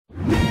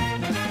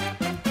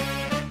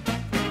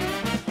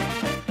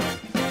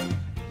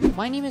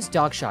My name is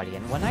DogShoddy,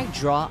 and when I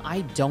draw,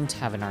 I don't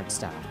have an art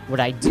style. What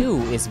I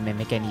do is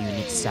mimic any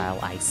unique style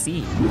I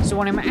see. So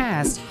when I'm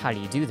asked, how do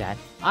you do that?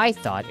 I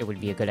thought it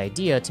would be a good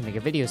idea to make a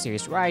video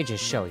series where I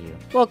just show you.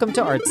 Welcome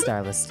to Art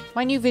Stylist,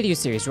 my new video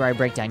series where I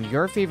break down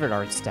your favorite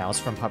art styles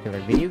from popular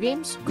video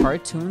games,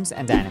 cartoons,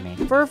 and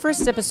anime. For our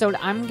first episode,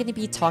 I'm gonna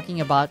be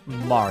talking about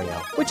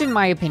Mario, which in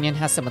my opinion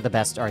has some of the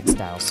best art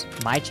styles.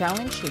 My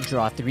challenge?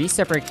 Draw 3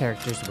 separate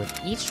characters with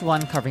each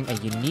one covering a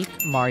unique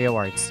Mario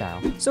art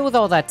style. So with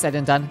all that said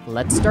and done,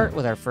 let's start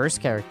with our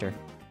first character.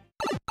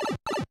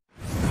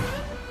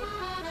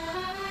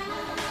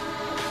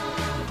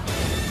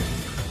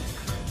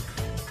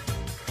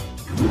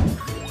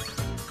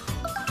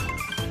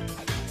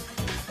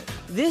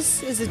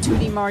 This is a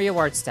 2D Mario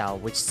art style,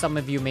 which some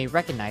of you may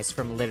recognize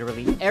from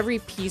literally every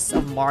piece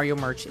of Mario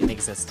merch in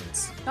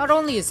existence. Not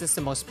only is this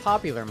the most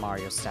popular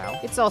Mario style,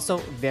 it's also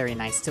very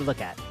nice to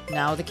look at.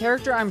 Now, the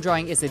character I'm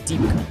drawing is a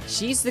deep cut.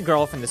 She's the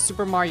girl from the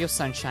Super Mario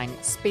Sunshine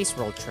Space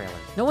World trailer.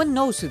 No one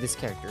knows who this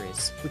character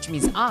is, which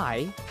means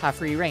I have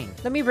free reign.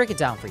 Let me break it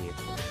down for you.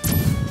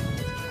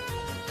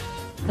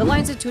 The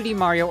lines of 2D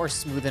Mario are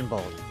smooth and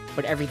bold,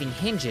 but everything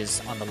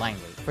hinges on the line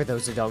weight. For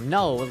those who don't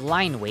know,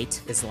 line weight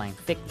is line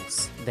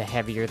thickness. The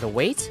heavier the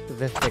weight,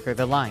 the thicker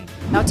the line.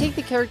 Now take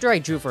the character I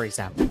drew for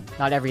example.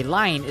 Not every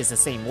line is the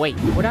same weight.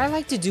 What I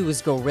like to do is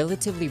go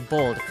relatively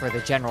bold for the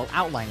general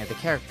outline of the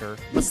character,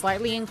 but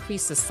slightly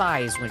increase the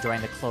size when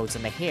drawing the clothes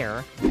and the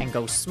hair, and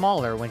go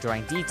smaller when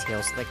drawing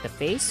details like the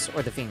face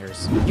or the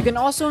fingers. You can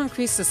also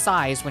increase the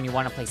size when you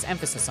want to place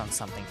emphasis on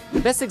something.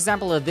 The best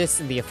example of this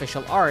in the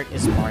official art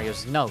is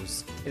Mario's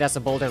nose. It has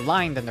a bolder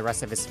line than the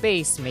rest of his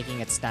face,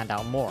 making it stand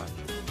out more.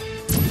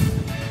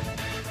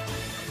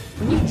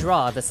 When you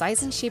draw, the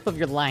size and shape of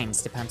your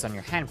lines depends on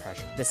your hand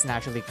pressure. This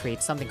naturally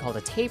creates something called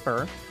a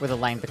taper, where the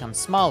line becomes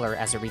smaller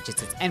as it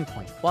reaches its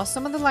endpoint. While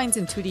some of the lines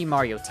in 2D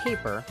Mario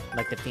taper,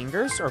 like the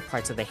fingers or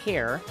parts of the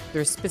hair,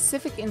 there are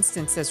specific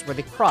instances where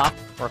they crop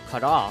or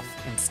cut off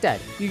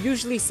instead. You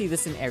usually see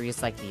this in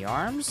areas like the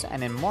arms,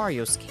 and in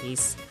Mario's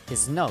case,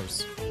 his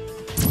nose.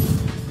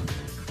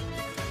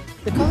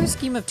 The color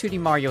scheme of 2D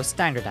Mario is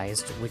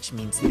standardized, which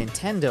means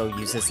Nintendo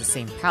uses the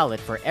same palette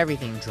for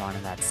everything drawn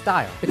in that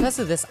style. Because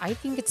of this, I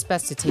think it's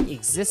best to take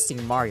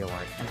existing Mario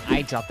art and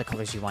eye drop the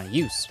colors you want to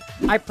use.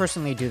 I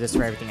personally do this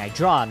for everything I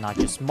draw, not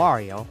just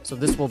Mario, so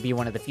this will be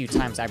one of the few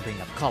times I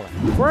bring up color.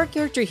 For our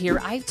character here,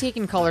 I've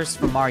taken colors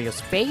from Mario's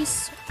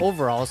face,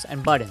 overalls,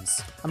 and buttons.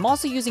 I'm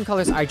also using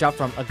colors I dropped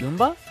from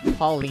Agumba,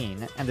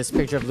 Pauline, and this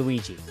picture of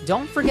Luigi.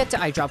 Don't forget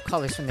to eye drop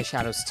colors from the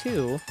shadows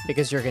too,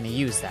 because you're gonna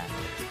use that.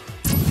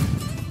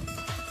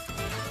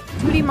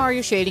 2D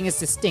Mario shading is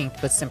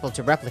distinct but simple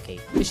to replicate.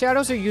 The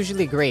shadows are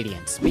usually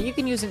gradients, but you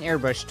can use an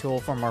airbrush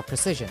tool for more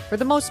precision. For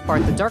the most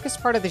part, the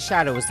darkest part of the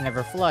shadow is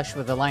never flush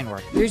with the line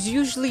work. There's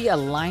usually a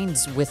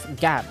lines width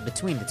gap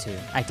between the two,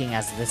 acting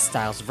as this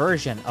style's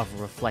version of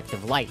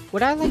reflective light.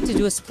 What I like to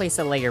do is place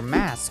a layer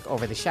mask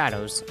over the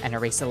shadows and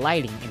erase the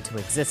lighting into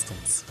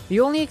existence. The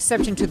only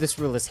exception to this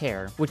rule is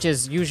hair, which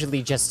is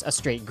usually just a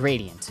straight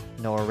gradient,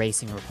 no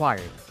erasing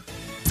required.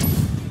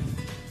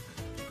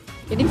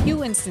 In a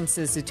few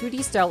instances, the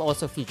 2D style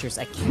also features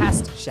a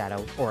cast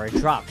shadow or a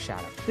drop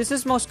shadow. This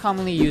is most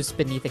commonly used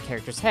beneath the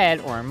character's head,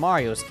 or in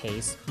Mario's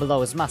case,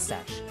 below his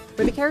mustache.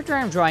 For the character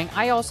I'm drawing,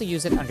 I also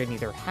use it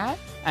underneath her hat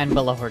and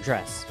below her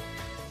dress.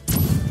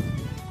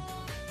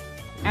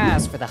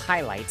 As for the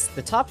highlights,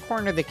 the top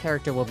corner of the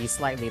character will be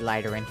slightly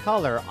lighter in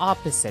color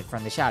opposite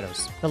from the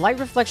shadows. The light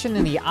reflection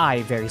in the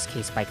eye varies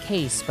case by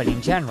case, but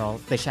in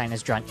general, the shine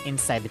is drawn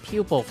inside the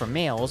pupil for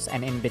males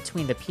and in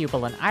between the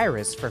pupil and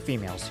iris for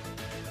females.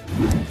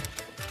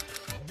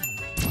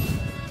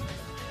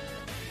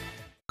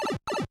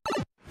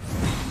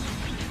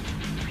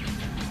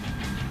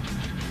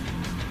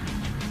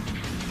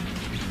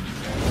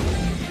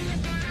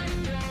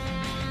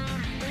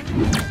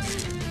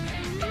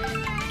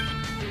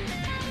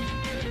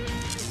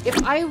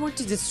 If I were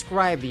to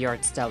describe the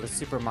art style of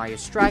Super Mario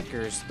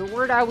Strikers, the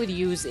word I would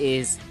use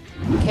is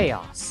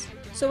chaos.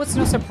 So it's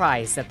no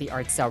surprise that the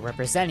art style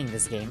representing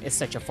this game is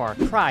such a far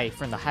cry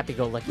from the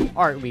happy-go-lucky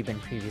art we've been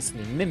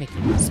previously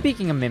mimicking.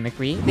 Speaking of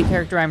mimicry, the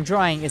character I'm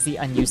drawing is the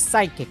unused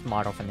sidekick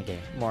model from the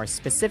game, more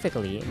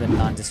specifically, the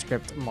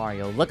nondescript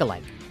Mario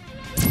lookalike.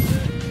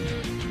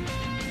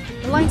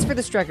 The lines for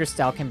the striker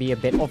style can be a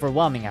bit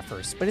overwhelming at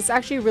first, but it's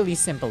actually really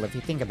simple if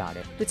you think about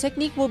it. The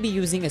technique we'll be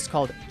using is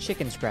called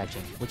chicken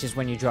scratching, which is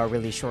when you draw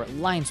really short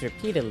lines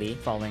repeatedly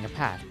following a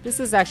path. This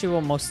is actually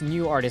what most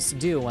new artists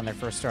do when they're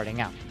first starting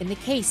out. In the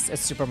case of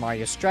Super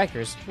Mario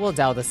Strikers, we'll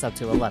dial this up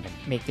to 11.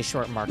 Make the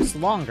short marks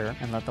longer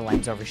and let the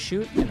lines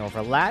overshoot and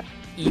overlap,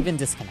 even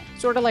disconnect.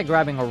 Sort of like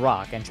grabbing a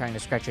rock and trying to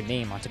scratch your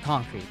name onto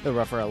concrete. The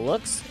rougher it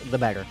looks, the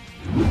better.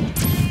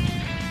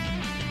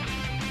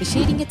 The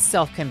shading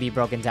itself can be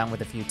broken down with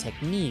a few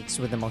techniques,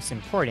 with the most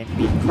important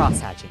being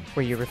cross-hatching,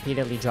 where you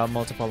repeatedly draw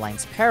multiple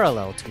lines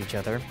parallel to each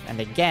other, and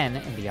again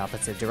in the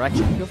opposite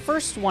direction. You'll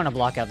first want to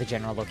block out the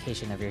general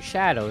location of your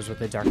shadows with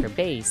a darker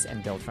base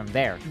and build from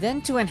there.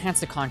 Then to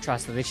enhance the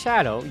contrast of the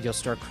shadow, you'll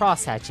start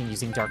cross-hatching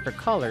using darker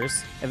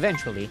colors,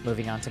 eventually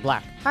moving on to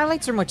black.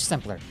 Highlights are much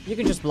simpler. You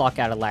can just block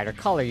out a lighter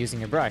color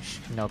using a brush,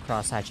 no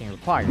cross-hatching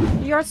required.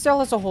 The art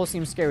style as a whole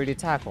seems scary to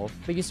tackle,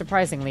 but you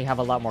surprisingly have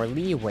a lot more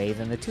leeway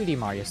than the 2D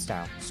Mario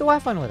style, so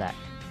have fun with that.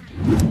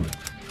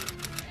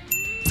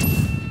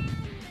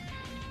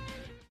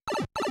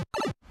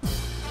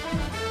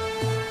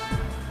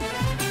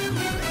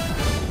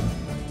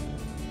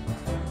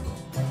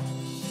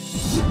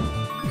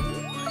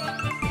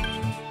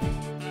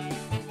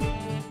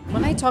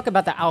 When I talk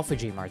about the Alpha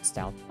Dream art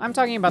style, I'm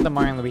talking about the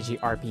Mario Luigi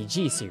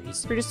RPG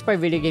series, produced by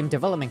video game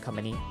development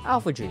company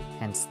Alpha Dream,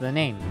 hence the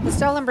name. The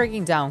style I'm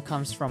breaking down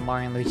comes from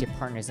Mario Luigi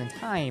Partners in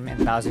Time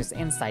and Bowser's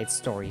Inside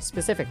story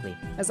specifically,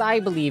 as I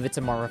believe it's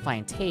a more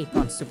refined take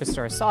on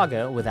Superstar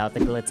Saga without the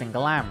glitz and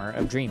glamour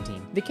of Dream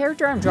Team. The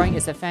character I'm drawing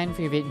is a fan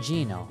favorite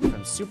Geno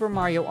from Super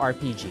Mario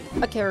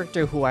RPG, a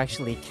character who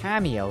actually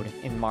cameoed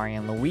in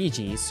Mario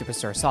Luigi's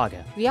Superstar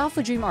Saga. The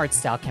Alpha Dream art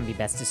style can be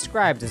best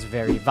described as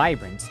very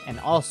vibrant and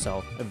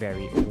also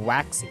very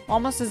waxy,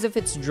 almost as if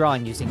it's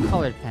drawn using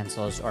colored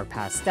pencils or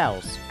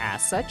pastels.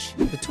 As such,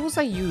 the tools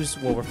I use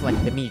will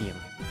reflect the medium.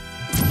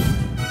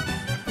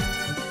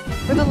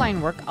 For the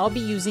line work, I'll be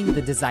using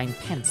the design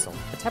pencil,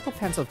 a type of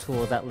pencil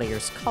tool that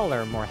layers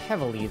color more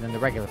heavily than the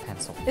regular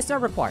pencil. It's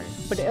not required,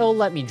 but it'll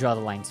let me draw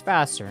the lines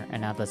faster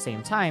and at the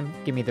same time,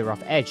 give me the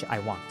rough edge I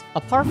want.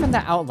 Apart from the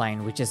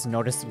outline, which is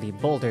noticeably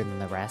bolder than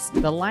the rest,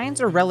 the lines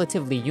are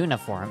relatively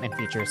uniform and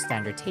feature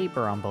standard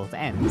taper on both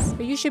ends.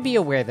 But you should be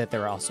aware that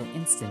there are also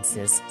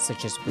instances,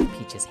 such as with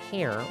Peach's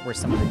hair, where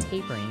some of the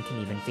tapering can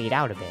even fade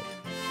out a bit.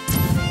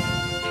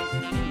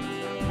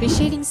 The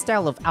shading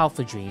style of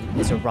Alpha Dream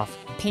is a rough,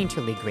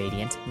 painterly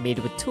gradient made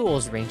with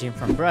tools ranging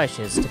from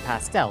brushes to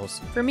pastels.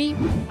 For me,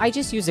 I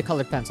just use a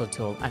colored pencil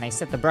tool and I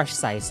set the brush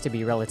size to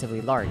be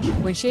relatively large.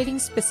 When shading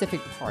specific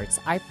parts,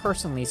 I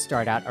personally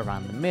start out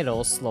around the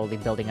middle, slowly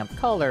building up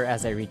color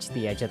as I reach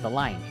the edge of the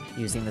line.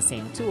 Using the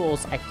same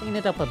tools, I clean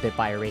it up a bit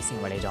by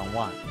erasing what I don't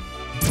want.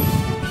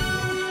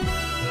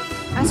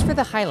 As for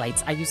the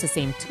highlights, I use the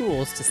same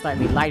tools to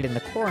slightly lighten the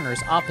corners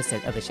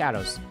opposite of the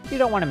shadows. You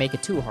don't want to make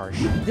it too harsh.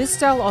 This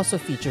style also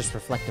features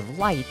reflective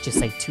light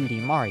just like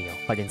 2D Mario,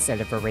 but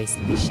instead of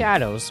erasing the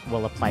shadows,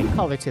 we'll apply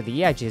color to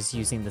the edges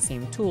using the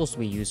same tools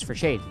we use for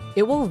shading.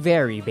 It will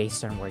vary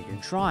based on where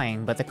you're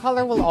drawing, but the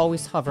color will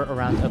always hover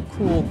around a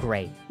cool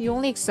gray. The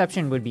only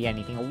exception would be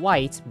anything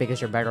white,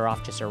 because you're better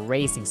off just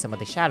erasing some of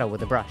the shadow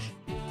with a brush.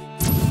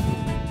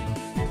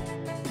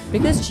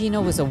 Because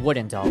Geno was a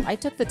wooden doll, I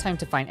took the time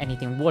to find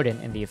anything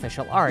wooden in the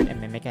official art and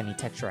mimic any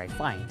texture I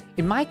find.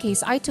 In my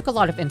case, I took a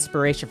lot of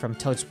inspiration from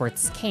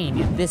Toadsworth's cane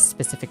in this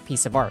specific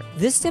piece of art.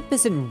 This step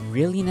isn't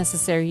really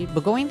necessary,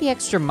 but going the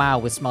extra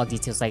mile with small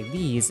details like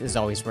these is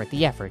always worth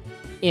the effort,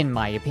 in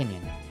my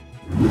opinion.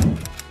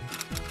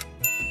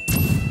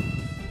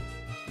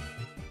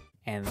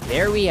 And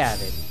there we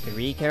have it,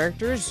 3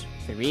 characters,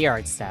 3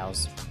 art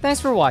styles. Thanks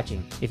for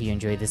watching. If you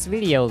enjoyed this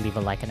video, leave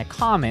a like and a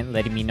comment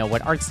letting me know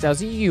what art styles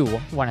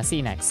you want to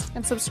see next,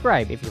 and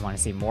subscribe if you want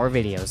to see more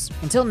videos.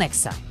 Until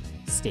next time,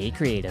 stay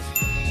creative.